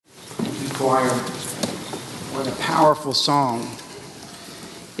choir. What a powerful song.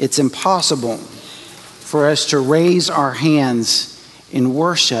 It's impossible for us to raise our hands in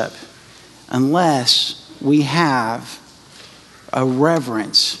worship unless we have a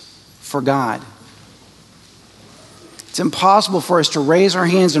reverence for God. It's impossible for us to raise our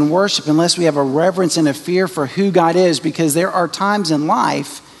hands in worship unless we have a reverence and a fear for who God is, because there are times in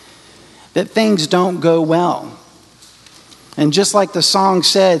life that things don't go well. And just like the song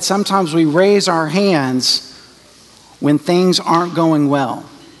said, sometimes we raise our hands when things aren't going well.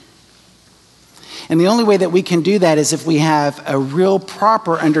 And the only way that we can do that is if we have a real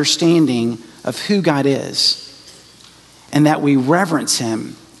proper understanding of who God is and that we reverence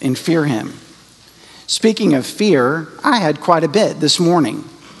Him and fear Him. Speaking of fear, I had quite a bit this morning.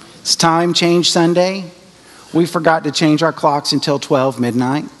 It's time change Sunday. We forgot to change our clocks until 12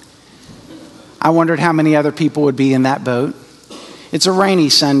 midnight. I wondered how many other people would be in that boat. It's a rainy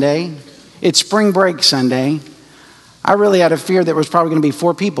Sunday. It's spring break Sunday. I really had a fear there was probably going to be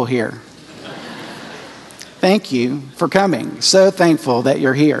 4 people here. Thank you for coming. So thankful that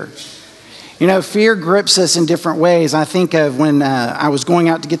you're here. You know, fear grips us in different ways. I think of when I was going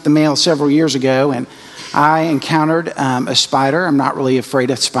out to get the mail several years ago, and I encountered a spider. I'm not really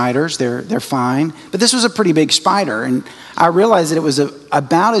afraid of spiders. They're fine. But this was a pretty big spider, and I realized that it was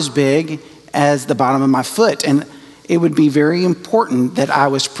about as big as the bottom of my foot. And it would be very important that I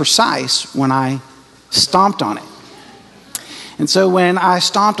was precise when I stomped on it. And so when I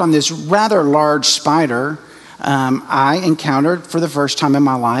stomped on this rather large spider, I encountered for the first time in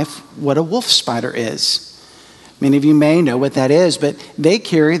my life what a wolf spider is. Many of you may know what that is, but they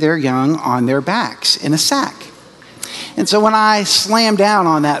carry their young on their backs in a sack. And so when I slammed down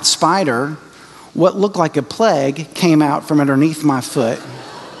on that spider, what looked like a plague came out from underneath my foot,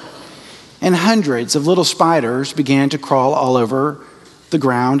 and hundreds of little spiders began to crawl all over the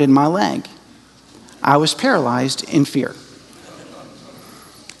ground in my leg. I was paralyzed in fear.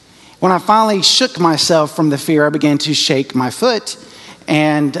 When I finally shook myself from the fear, I began to shake my foot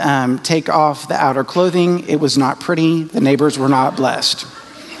and take off the outer clothing. It was not pretty. The neighbors were not blessed.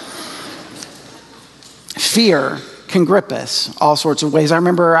 Fear can grip us all sorts of ways. I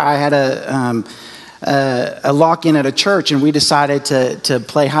remember I had a lock-in at a church, and we decided to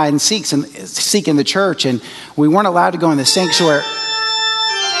play hide and seek in the church, and we weren't allowed to go in the sanctuary.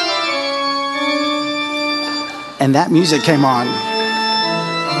 And that music came on.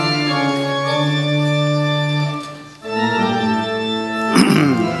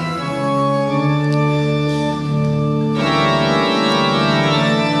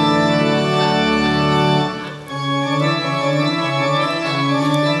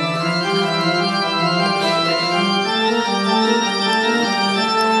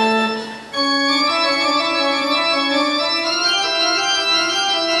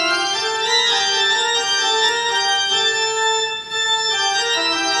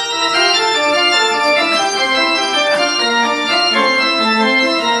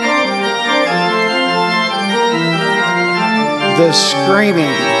 The screaming.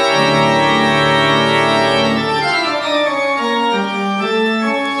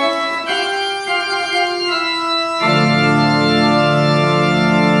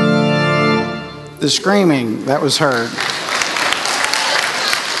 The screaming that was heard.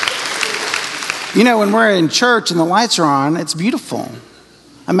 You know, when we're in church and the lights are on, it's beautiful.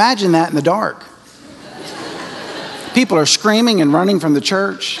 Imagine that in the dark. People are screaming and running from the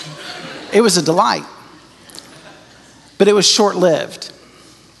church. It was a delight. But it was short-lived.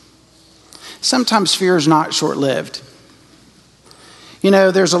 Sometimes fear is not short-lived. You know,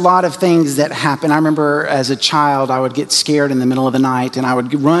 there's a lot of things that happen. I remember as a child, I would get scared in the middle of the night, and I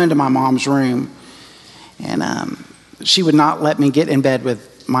would run to my mom's room, and she would not let me get in bed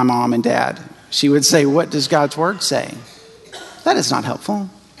with my mom and dad. She would say, "What does God's word say?" That is not helpful.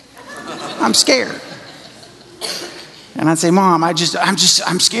 I'm scared. And I'd say, "Mom, I'm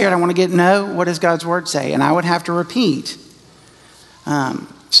scared. I want to know, what does God's word say?" And I would have to repeat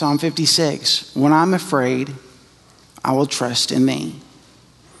Psalm 56. When I'm afraid, I will trust in thee.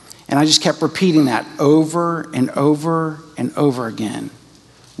 And I just kept repeating that over and over and over again.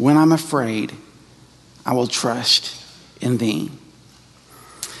 When I'm afraid, I will trust in thee.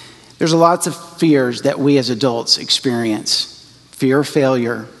 There's lots of fears that we as adults experience. Fear of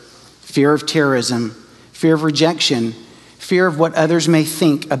failure, fear of terrorism, fear of rejection, fear of what others may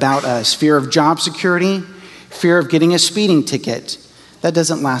think about us, fear of job security, fear of getting a speeding ticket. That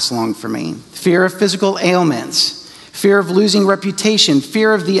doesn't last long for me. Fear of physical ailments, fear of losing reputation,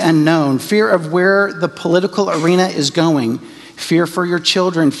 fear of the unknown, fear of where the political arena is going, fear for your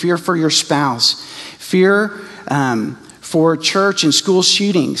children, fear for your spouse, fear for church and school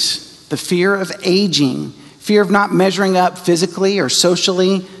shootings, the fear of aging, fear of not measuring up physically or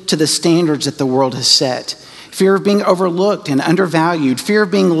socially to the standards that the world has set, fear of being overlooked and undervalued, fear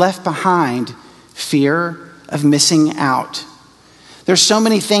of being left behind, fear of missing out. There's so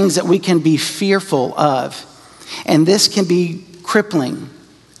many things that we can be fearful of, and this can be crippling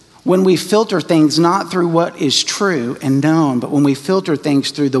when we filter things not through what is true and known, but when we filter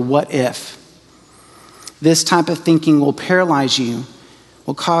things through the what if. This type of thinking will paralyze you,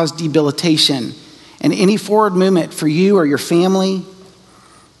 will cause debilitation, and any forward movement for you or your family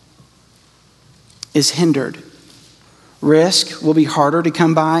is hindered. Risk will be harder to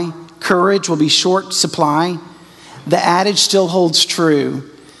come by. Courage will be short supply. The adage still holds true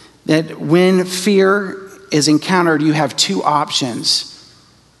that when fear is encountered, you have two options: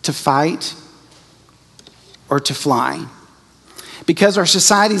 to fight or to fly. Because our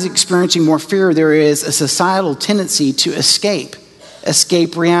society is experiencing more fear, there is a societal tendency to escape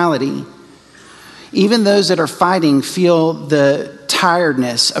reality. Even those that are fighting feel the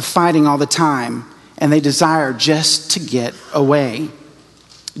tiredness of fighting all the time, and they desire just to get away.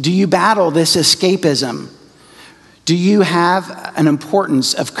 Do you battle this escapism? Do you have an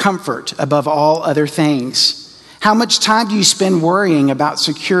importance of comfort above all other things? How much time do you spend worrying about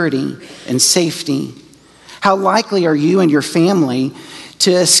security and safety? How likely are you and your family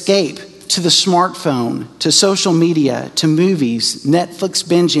to escape to the smartphone, to social media, to movies, Netflix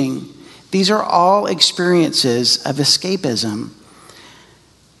binging? These are all experiences of escapism.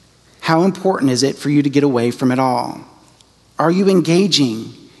 How important is it for you to get away from it all? Are you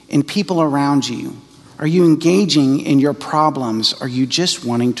engaging in people around you? Are you engaging in your problems? Are you just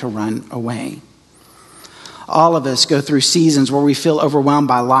wanting to run away? All of us go through seasons where we feel overwhelmed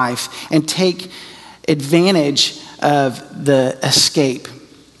by life and take advantage of the escape.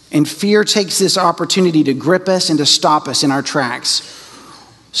 And fear takes this opportunity to grip us and to stop us in our tracks.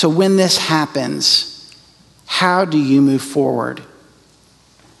 So when this happens, how do you move forward?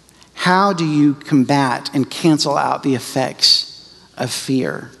 How do you combat and cancel out the effects of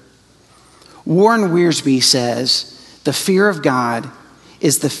fear? Warren Wiersbe says, the fear of God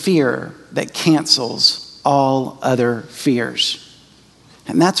is the fear that cancels all other fears.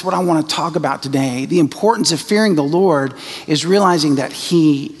 And that's what I want to talk about today. The importance of fearing the Lord is realizing that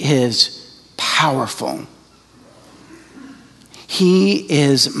He is powerful. He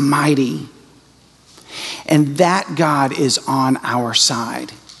is mighty. And that God is on our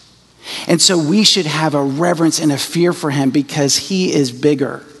side. And so we should have a reverence and a fear for Him because He is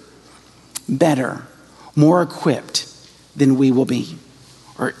bigger, better, more equipped than we will be,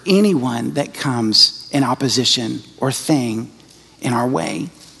 or anyone that comes in opposition or thing in our way.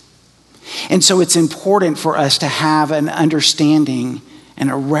 And so it's important for us to have an understanding and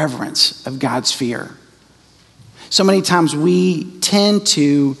a reverence of God's fear. So many times we tend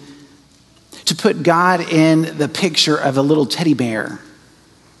to put God in the picture of a little teddy bear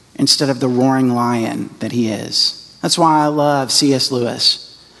instead of the roaring lion that He is. That's why I love C.S.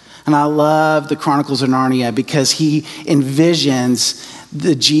 Lewis. And I love the Chronicles of Narnia because he envisions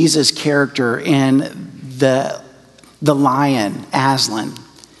the Jesus character in the lion, Aslan.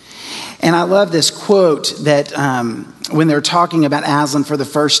 And I love this quote that when they're talking about Aslan for the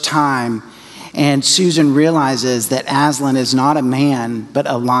first time, and Susan realizes that Aslan is not a man, but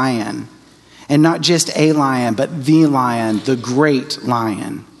a lion. And not just a lion, but the lion, the great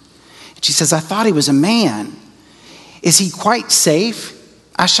lion. And she says, I thought he was a man. Is he quite safe?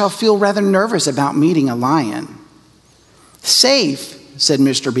 I shall feel rather nervous about meeting a lion. Safe, said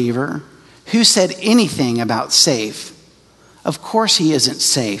Mr. Beaver. Who said anything about safe? Of course he isn't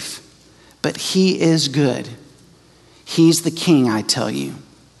safe, but he is good. He's the king, I tell you.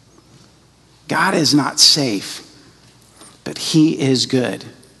 God is not safe, but He is good.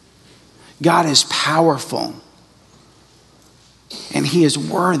 God is powerful, and He is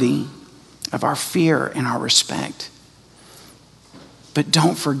worthy of our fear and our respect. But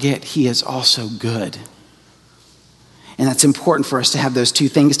don't forget, He is also good. And that's important for us to have those two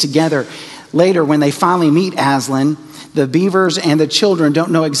things together. Later, when they finally meet Aslan, the beavers and the children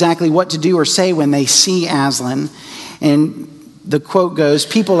don't know exactly what to do or say when they see Aslan. And the quote goes,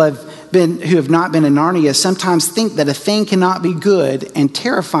 people who have not been in Narnia sometimes think that a thing cannot be good and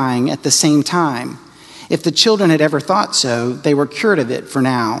terrifying at the same time. If the children had ever thought so, they were cured of it for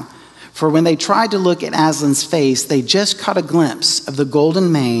now. For when they tried to look at Aslan's face, they just caught a glimpse of the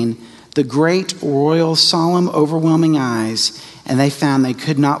golden mane, the great, royal, solemn, overwhelming eyes, and they found they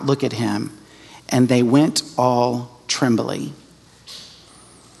could not look at him, and they went all trembly.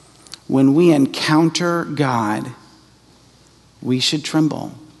 When we encounter God, we should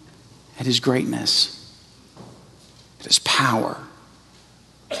tremble at His greatness, at His power.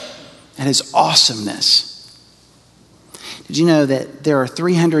 at his awesomeness. Did you know that there are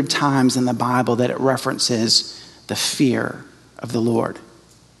 300 times in the Bible that it references the fear of the Lord?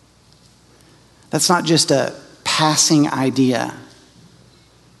 That's not just a passing idea.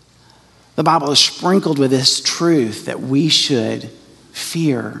 The Bible is sprinkled with this truth that we should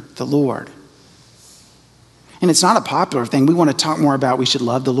fear the Lord. And it's not a popular thing. We want to talk more about we should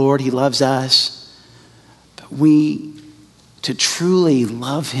love the Lord. He loves us. But to truly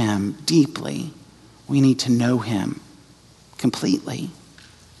love him deeply, we need to know him completely.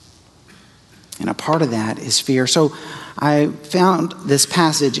 And a part of that is fear. So I found this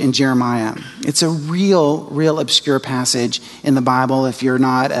passage in Jeremiah. It's a real obscure passage in the Bible. If you're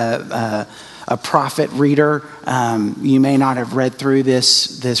not a prophet reader, you may not have read through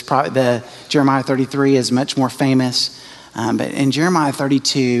the Jeremiah 33 is much more famous. But in Jeremiah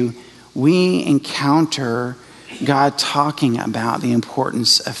 32, we encounter God talking about the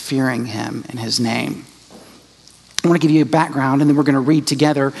importance of fearing him and his name. I want to give you a background, and then we're going to read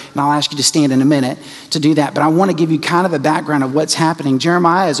together, and I'll ask you to stand in a minute to do that. But I want to give you kind of a background of what's happening.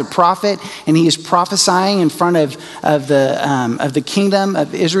 Jeremiah is a prophet, and he is prophesying in front of the kingdom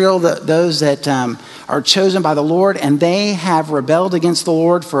of Israel, those that are chosen by the Lord, and they have rebelled against the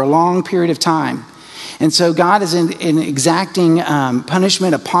Lord for a long period of time. And so God is in exacting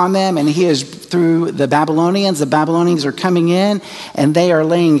punishment upon them, and he is through the Babylonians. The Babylonians are coming in, and they are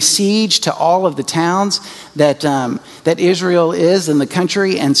laying siege to all of the towns that Israel is in the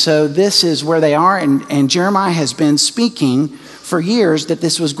country. And so this is where they are, and Jeremiah has been speaking for years that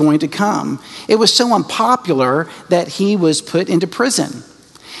this was going to come. It was so unpopular that he was put into prison.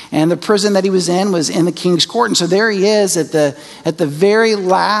 And the prison that he was in the king's court. And so there he is at the very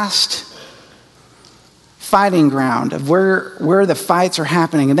last fighting ground of where the fights are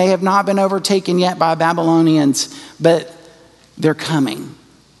happening. And they have not been overtaken yet by Babylonians, but they're coming.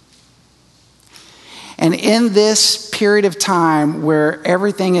 And in this period of time where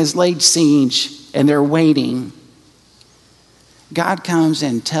everything is laid siege and they're waiting, God comes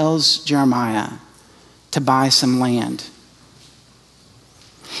and tells Jeremiah to buy some land.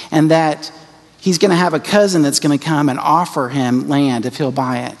 And that he's going to have a cousin that's going to come and offer him land if he'll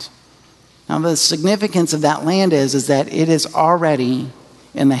buy it. Now, the significance of that land is that it is already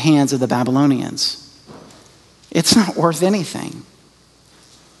in the hands of the Babylonians. It's not worth anything.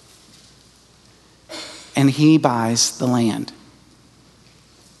 And he buys the land.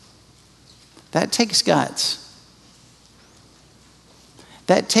 That takes guts.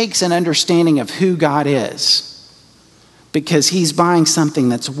 That takes an understanding of who God is. Because he's buying something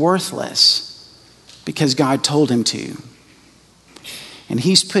that's worthless because God told him to. And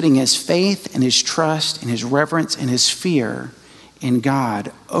he's putting his faith and his trust and his reverence and his fear in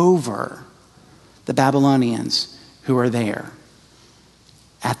God over the Babylonians who are there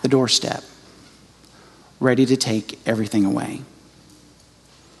at the doorstep, ready to take everything away.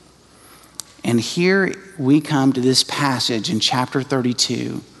 And here we come to this passage in chapter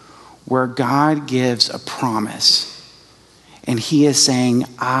 32 where God gives a promise. And he is saying,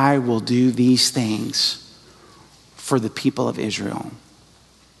 I will do these things for the people of Israel.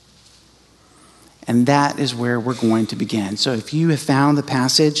 And that is where we're going to begin. So if you have found the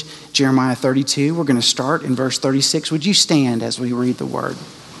passage, Jeremiah 32, we're going to start in verse 36. Would you stand as we read the word?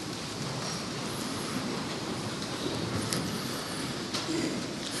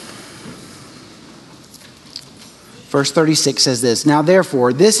 Verse 36 says this, Now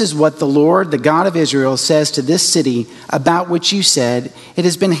therefore, this is what the Lord, the God of Israel, says to this city about which you said, it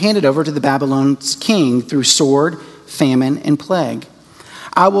has been handed over to the Babylon's king through sword, famine, and plague.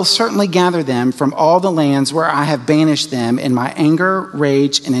 I will certainly gather them from all the lands where I have banished them in my anger,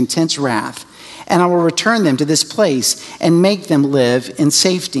 rage, and intense wrath, and I will return them to this place and make them live in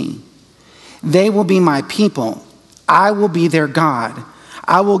safety. They will be my people. I will be their God.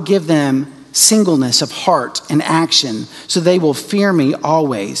 I will give them singleness of heart and action, so they will fear me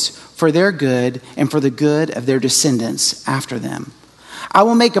always for their good and for the good of their descendants after them. I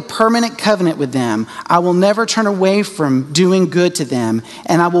will make a permanent covenant with them. I will never turn away from doing good to them,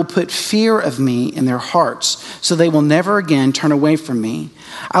 and I will put fear of me in their hearts, so they will never again turn away from me.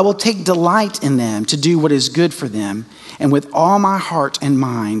 I will take delight in them to do what is good for them, and with all my heart and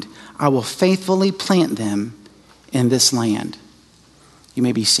mind, I will faithfully plant them in this land. You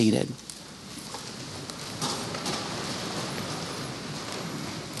may be seated.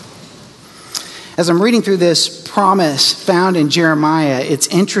 As I'm reading through this promise found in Jeremiah, it's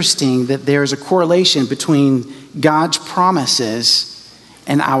interesting that there's a correlation between God's promises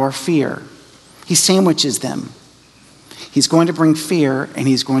and our fear. He sandwiches them. He's going to bring fear and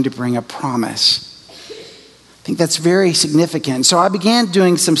he's going to bring a promise. I think that's very significant. So I began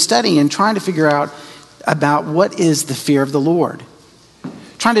doing some study and trying to figure out about what is the fear of the Lord.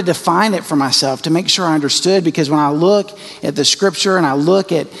 Trying to define it for myself to make sure I understood, because when I look at the scripture and I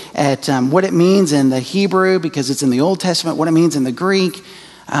look at what it means in the Hebrew, because it's in the Old Testament, what it means in the Greek,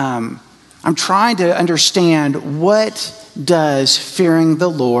 I'm trying to understand, what does fearing the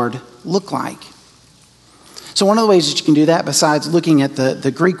Lord look like? So one of the ways that you can do that, besides looking at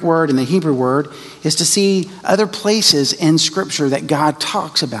the Greek word and the Hebrew word, is to see other places in Scripture that God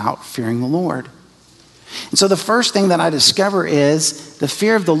talks about fearing the Lord. And so the first thing that I discover is the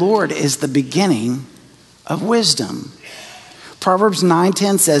fear of the Lord is the beginning of wisdom. Proverbs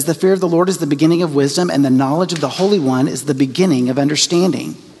 9:10 says, the fear of the Lord is the beginning of wisdom, and the knowledge of the Holy One is the beginning of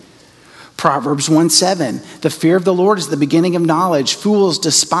understanding. Proverbs 1:7, the fear of the Lord is the beginning of knowledge. Fools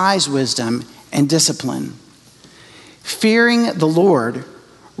despise wisdom and discipline. Fearing the Lord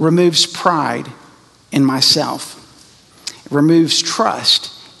removes pride in myself. It removes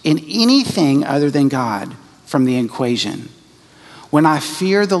trust in anything other than God from the equation. When I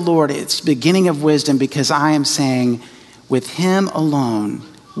fear the Lord, it's the beginning of wisdom, because I am saying, with him alone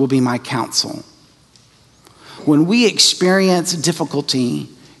will be my counsel. When we experience difficulty,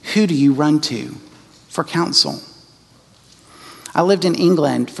 who do you run to for counsel? I lived in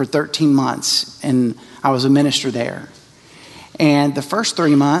England for 13 months, and I was a minister there. And the first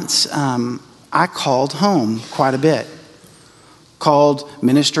 3 months, I called home quite a bit. Called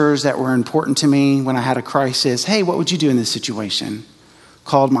ministers that were important to me when I had a crisis. Hey, what would you do in this situation?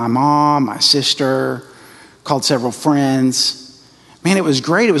 Called my mom, my sister, called several friends. Man, it was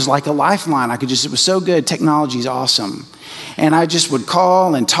great. It was like a lifeline. It was so good. Technology is awesome. And I just would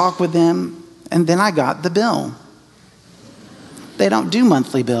call and talk with them. And then I got the bill. They don't do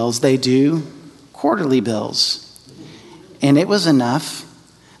monthly bills. They do quarterly bills. And it was enough.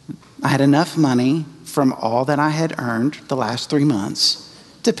 I had enough money from all that I had earned the last 3 months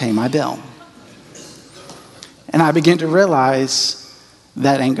to pay my bill. And I began to realize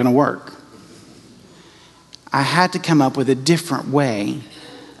that ain't going to work. I had to come up with a different way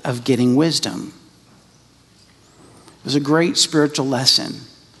of getting wisdom. It was a great spiritual lesson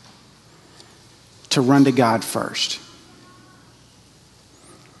to run to God first.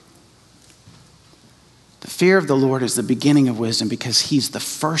 The fear of the Lord is the beginning of wisdom, because he's the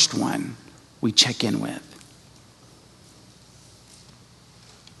first one we check in with.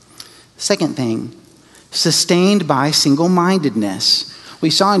 Second thing, sustained by single-mindedness.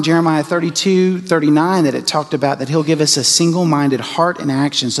 We saw in Jeremiah 32:39 that it talked about that he'll give us a single-minded heart and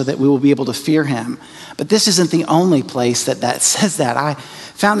action so that we will be able to fear him. But this isn't the only place that says that. I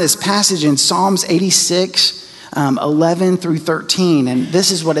found this passage in Psalms 86, 11 through 13, and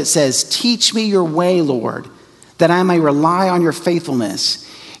this is what it says. Teach me your way, Lord, that I may rely on your faithfulness.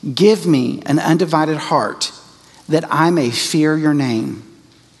 Give me an undivided heart that I may fear your name.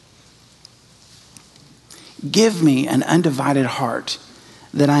 Give me an undivided heart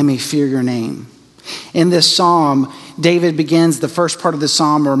that I may fear your name. In this psalm, David begins the first part of the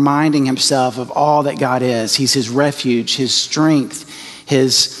psalm reminding himself of all that God is. He's his refuge, his strength,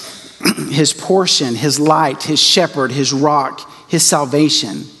 his portion, his light, his shepherd, his rock, his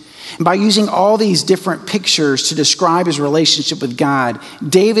salvation. And by using all these different pictures to describe his relationship with God,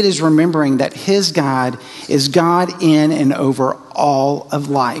 David is remembering that his God is God in and over all of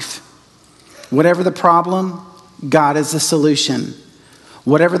life. Whatever the problem, God is the solution.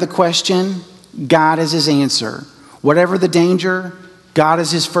 Whatever the question, God is his answer. Whatever the danger, God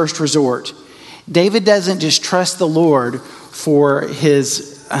is his first resort. David doesn't just trust the Lord for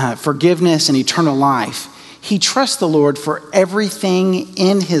his forgiveness and eternal life. He trusts the Lord for everything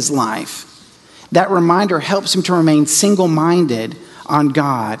in his life. That reminder helps him to remain single-minded on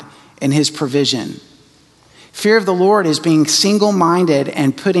God and his provision. Fear of the Lord is being single-minded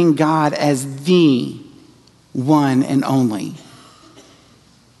and putting God as the one and only.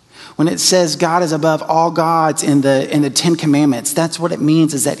 When it says God is above all gods in the Ten Commandments, that's what it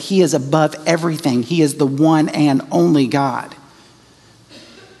means, is that he is above everything. He is the one and only God.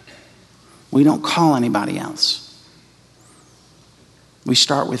 We don't call anybody else. We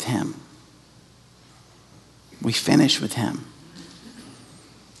start with him. We finish with him.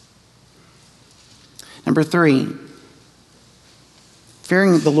 Number 3,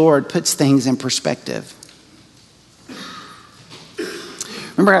 fearing the Lord puts things in perspective.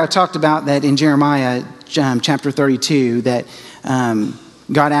 Remember how I talked about that in Jeremiah chapter 32, that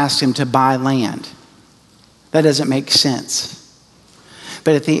God asked him to buy land. That doesn't make sense.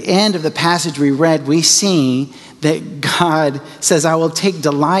 But at the end of the passage we read, we see that God says, I will take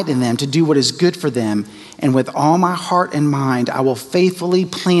delight in them to do what is good for them. And with all my heart and mind, I will faithfully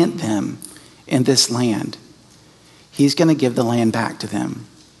plant them in this land. he's going to give the land back to them.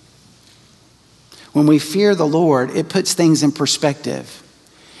 When we fear the Lord, it puts things in perspective.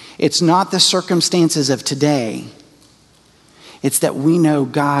 It's not the circumstances of today. It's that we know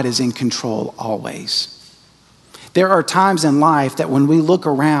God is in control always. There are times in life that when we look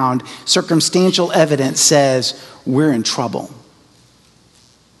around, circumstantial evidence says we're in trouble.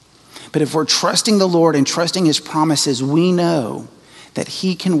 But if we're trusting the Lord and trusting his promises, we know that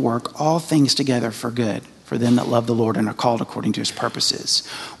he can work all things together for good for them that love the Lord and are called according to his purposes.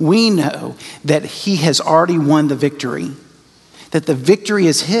 We know that he has already won the victory, that the victory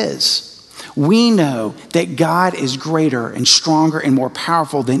is his. We know that God is greater and stronger and more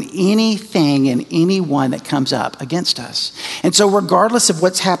powerful than anything and anyone that comes up against us. And so regardless of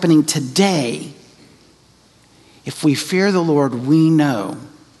what's happening today, if we fear the Lord, we know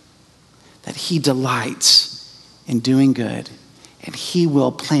that he delights in doing good and he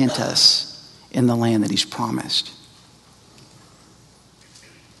will plant us in the land that he's promised.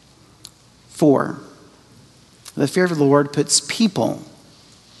 4, the fear of the Lord puts people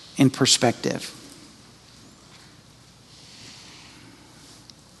in perspective.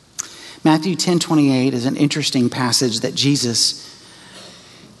 Matthew 10:28 is an interesting passage that Jesus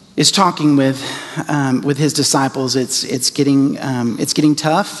is talking with his disciples. It's getting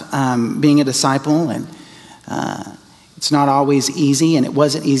tough being a disciple, and it's not always easy, and it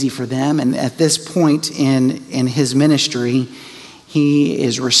wasn't easy for them. And at this point in his ministry, he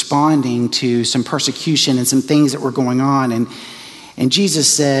is responding to some persecution and some things that were going on. And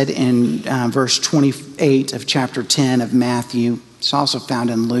Jesus said in verse 28 of chapter 10 of Matthew, it's also found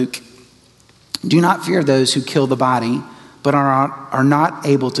in Luke, "Do not fear those who kill the body, but are not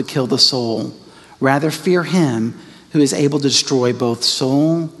able to kill the soul. Rather fear him who is able to destroy both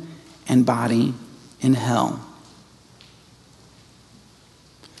soul and body in hell."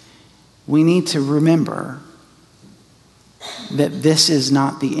 We need to remember that this is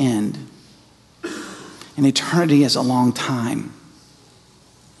not the end. And eternity is a long time.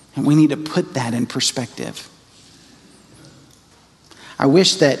 And we need to put that in perspective. I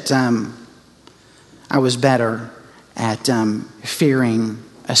wish that I was better at fearing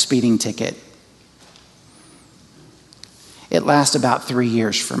a speeding ticket. It lasts about 3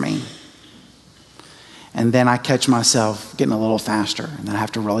 years for me. And then I catch myself getting a little faster, and then I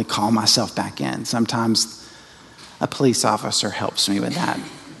have to really call myself back in. Sometimes a police officer helps me with that.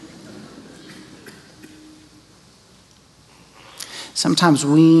 Sometimes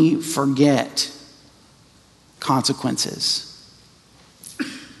we forget consequences.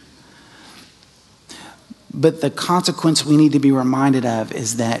 But the consequence we need to be reminded of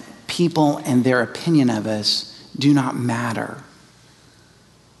is that people and their opinion of us do not matter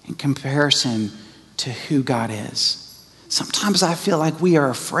in comparison to who God is. Sometimes I feel like we are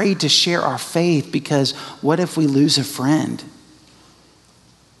afraid to share our faith because what if we lose a friend?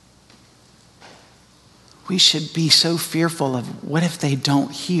 We should be so fearful of what if they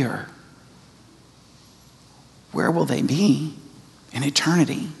don't hear? Where will they be in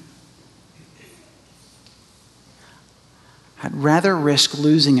eternity? I'd rather risk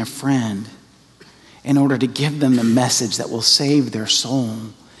losing a friend in order to give them the message that will save their soul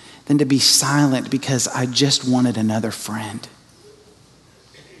than to be silent because I just wanted another friend.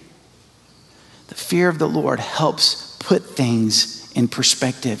 The fear of the Lord helps put things in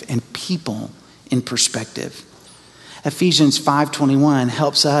perspective and people in perspective. Ephesians 5:21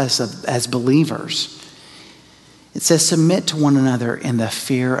 helps us as believers. It says, "Submit to one another in the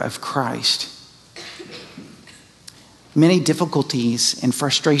fear of Christ." Many difficulties and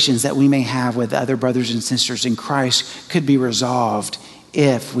frustrations that we may have with other brothers and sisters in Christ could be resolved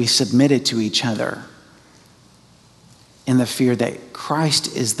if we submitted to each other in the fear that Christ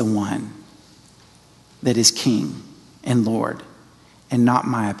is the one that is King and Lord, and not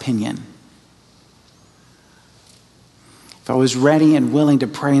my opinion. If I was ready and willing to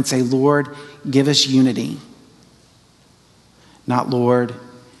pray and say, "Lord, give us unity," not, "Lord,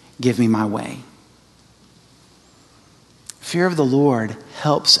 give me my way." Fear of the Lord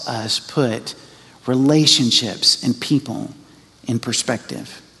helps us put relationships and people in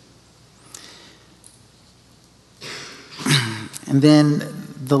perspective. And then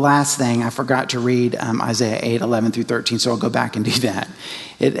the last thing, I forgot to read Isaiah 8:11 through 13, so I'll go back and do that.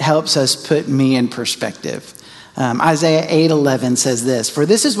 It helps us put me in perspective. Isaiah 8:11 says this, "For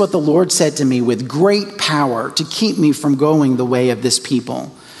this is what the Lord said to me with great power to keep me from going the way of this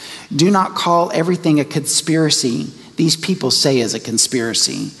people. Do not call everything a conspiracy these people say is a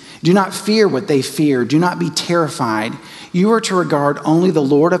conspiracy. Do not fear what they fear. Do not be terrified. You are to regard only the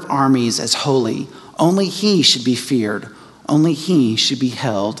Lord of armies as holy. Only he should be feared. Only he should be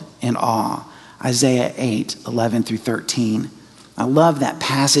held in awe." Isaiah 8:11 through 13. I love that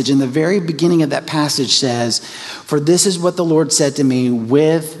passage. In the very beginning of that passage says, "For this is what the Lord said to me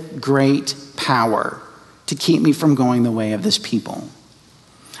with great power to keep me from going the way of this people."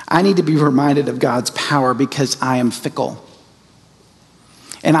 I need to be reminded of God's power because I am fickle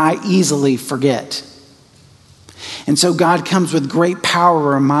and I easily forget. And so God comes with great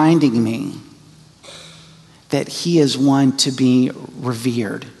power reminding me that he is one to be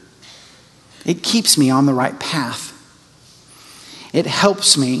revered. It keeps me on the right path. It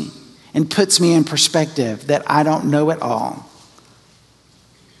helps me and puts me in perspective that I don't know it all,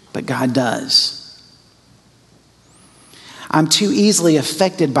 but God does. I'm too easily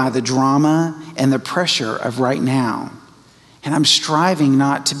affected by the drama and the pressure of right now, and I'm striving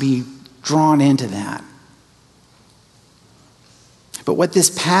not to be drawn into that. But what this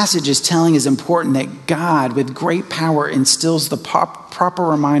passage is telling is important, that God, with great power, instills the proper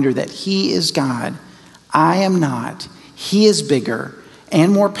reminder that he is God. I am not. He is bigger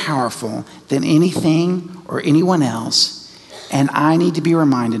and more powerful than anything or anyone else. And I need to be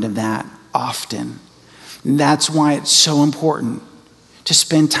reminded of that often. And that's why it's so important to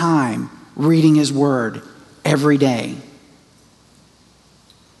spend time reading his word every day.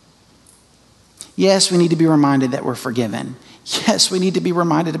 Yes, we need to be reminded that we're forgiven. Yes, we need to be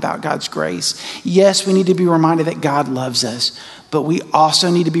reminded about God's grace. Yes, we need to be reminded that God loves us. But we also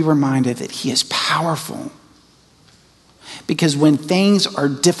need to be reminded that he is powerful. Because when things are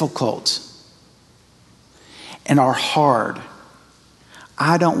difficult and are hard,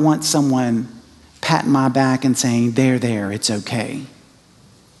 I don't want someone patting my back and saying, there, it's okay.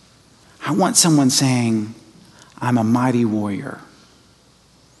 I want someone saying, I'm a mighty warrior.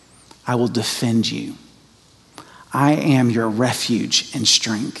 I will defend you. I am your refuge and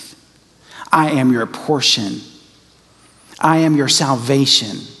strength. I am your portion. I am your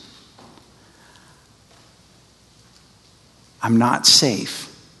salvation. I'm not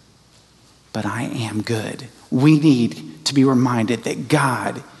safe, but I am good. We need to be reminded that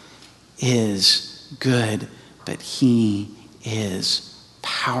God is good, but he is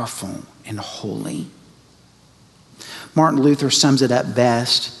powerful and holy. Martin Luther sums it up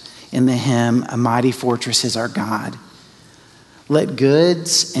best in the hymn, "A Mighty Fortress is Our God." Let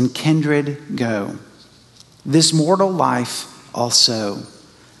goods and kindred go, this mortal life also.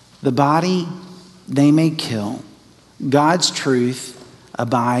 The body they may kill, God's truth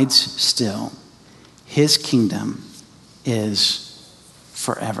abides still. His kingdom is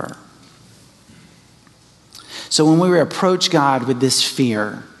forever. So when we approach God with this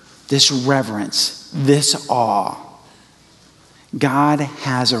fear, this reverence, this awe, God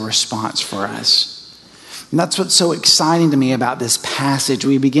has a response for us. And that's what's so exciting to me about this passage.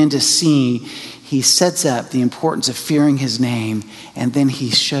 We begin to see he sets up the importance of fearing his name, and then he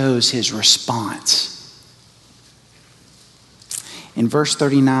shows his response. In verse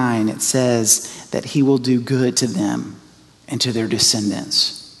 39, it says that he will do good to them and to their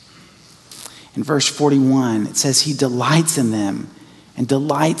descendants. In verse 41, it says he delights in them and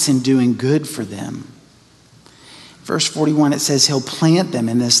delights in doing good for them. Verse 41, it says he'll plant them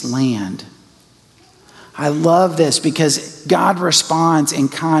in this land. I love this because God responds in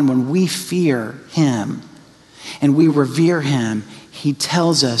kind when we fear him and we revere him. He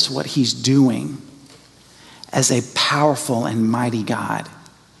tells us what he's doing as a powerful and mighty God.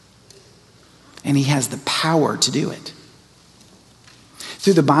 And he has the power to do it.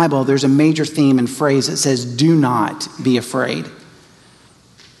 Through the Bible, there's a major theme and phrase that says, do not be afraid.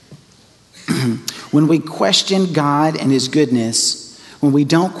 When we question God and his goodness, when we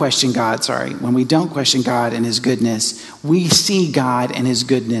don't question God and his goodness, we see God and his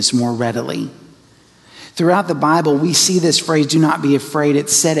goodness more readily. Throughout the Bible, we see this phrase, do not be afraid.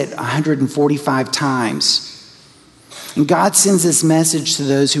 It's said it 145 times. And God sends this message to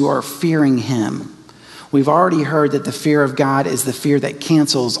those who are fearing him. We've already heard that the fear of God is the fear that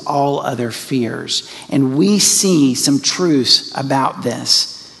cancels all other fears. And we see some truths about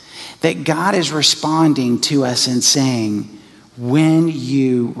this, that God is responding to us and saying, when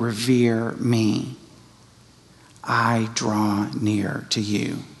you revere me, I draw near to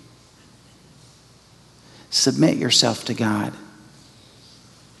you. Submit yourself to God.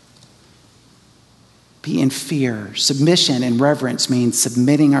 Be in fear. Submission and reverence means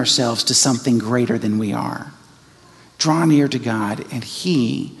submitting ourselves to something greater than we are. Draw near to God, and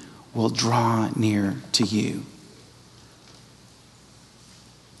he will draw near to you.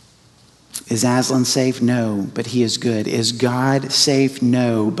 Is Aslan safe? No, but he is good. Is God safe?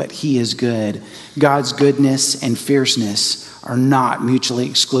 No, but he is good. God's goodness and fierceness are not mutually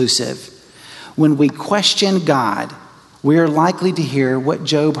exclusive. When we question God, we are likely to hear what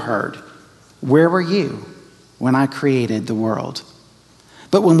Job heard. Where were you when I created the world?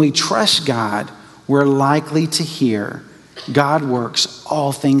 But when we trust God, we're likely to hear, God works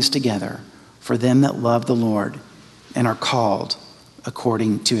all things together for them that love the Lord and are called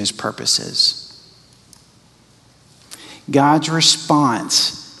according to his purposes. God's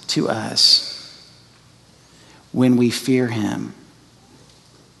response to us when we fear him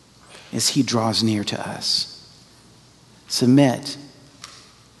is he draws near to us. Submit,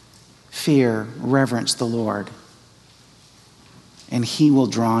 fear, reverence the Lord, and he will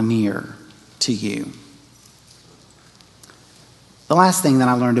draw near to you. The last thing that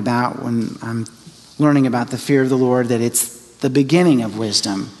I learned about when I'm learning about the fear of the Lord, that it's the beginning of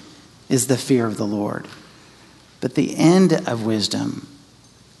wisdom, is the fear of the Lord. But the end of wisdom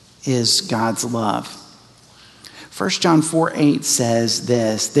is God's love. 1 John 4:8 says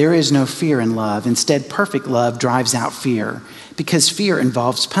this, there is no fear in love. Instead, perfect love drives out fear, because fear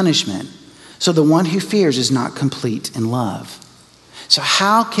involves punishment. So the one who fears is not complete in love. So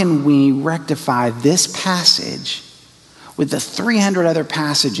how can we rectify this passage with the 300 other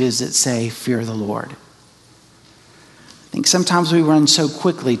passages that say, fear the Lord? I think sometimes we run so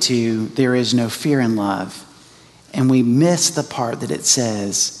quickly to, there is no fear in love, and we miss the part that it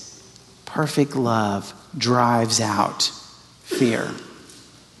says, perfect love drives out fear.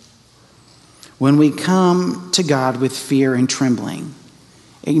 When we come to God with fear and trembling,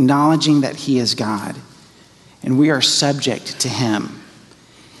 acknowledging that he is God, and we are subject to him,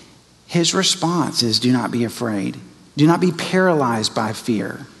 his response is, do not be afraid. Do not be paralyzed by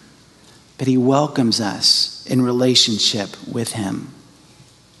fear. But he welcomes us in relationship with him.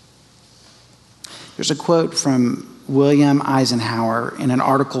 There's a quote from William Eisenhower in an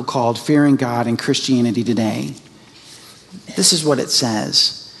article called Fearing God and Christianity Today. This is what it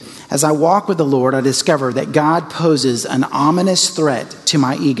says. As I walk with the Lord, I discover that God poses an ominous threat to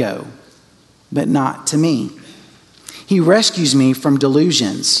my ego, but not to me. He rescues me from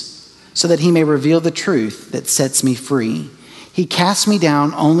delusions so that he may reveal the truth that sets me free. He casts me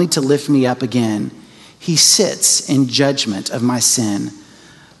down only to lift me up again. He sits in judgment of my sin,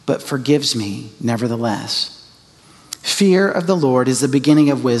 but forgives me nevertheless. Fear of the Lord is the beginning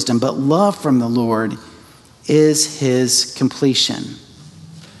of wisdom, but love from the Lord is his completion.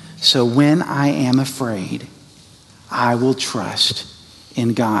 So when I am afraid, I will trust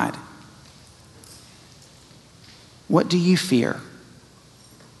in God. What do you fear?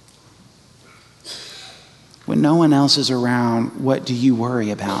 When no one else is around, what do you worry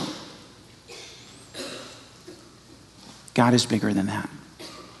about? God is bigger than that.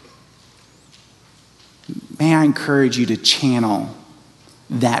 May I encourage you to channel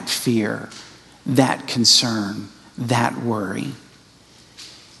that fear, that concern, that worry.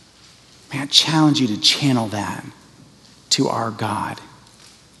 May I challenge you to channel that to our God,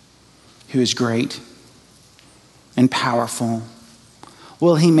 who is great and powerful.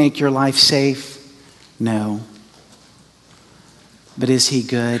 Will he make your life safe? No. But is he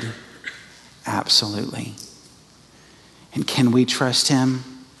good? Absolutely. And can we trust him?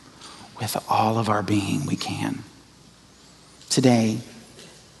 With all of our being, we can. Today,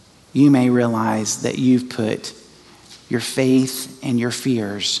 you may realize that you've put your faith and your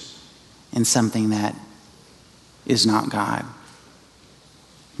fears in something that is not God.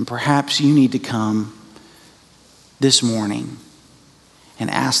 And perhaps you need to come this morning and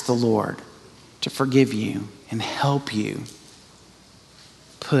ask the Lord to forgive you and help you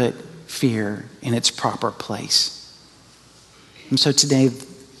put fear in its proper place. And so today,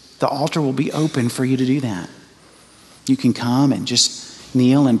 the altar will be open for you to do that. You can come and just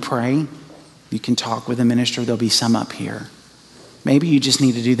kneel and pray. You can talk with a minister. There'll be some up here. Maybe you just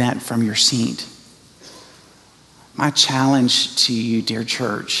need to do that from your seat. My challenge to you, dear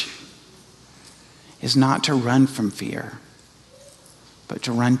church, is not to run from fear, but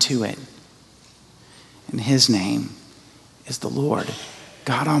to run to it. And his name is the Lord,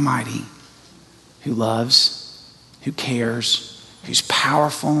 God Almighty, who loves, who cares, who's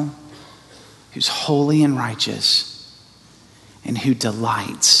powerful, who's holy and righteous, and who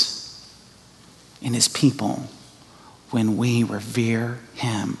delights in his people when we revere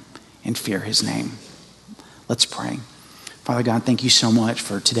him and fear his name. Let's pray. Father God, thank you so much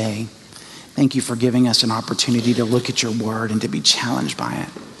for today. Thank you for giving us an opportunity to look at your word and to be challenged by it.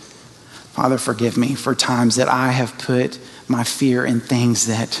 Father, forgive me for times that I have put my fear in things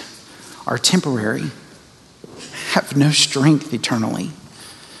that are temporary, have no strength eternally.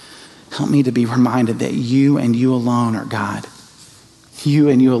 Help me to be reminded that you and you alone are God. You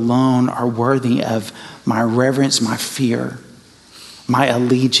and you alone are worthy of my reverence, my fear, my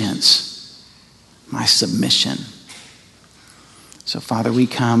allegiance, my submission. So, Father, we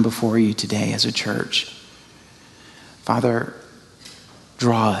come before you today as a church. Father,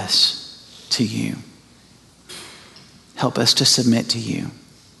 draw us to you. Help us to submit to you.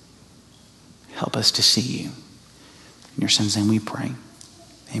 Help us to see you. In your son's name we pray.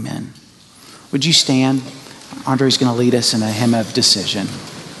 Amen. Would you stand? Andre's going to lead us in a hymn of decision.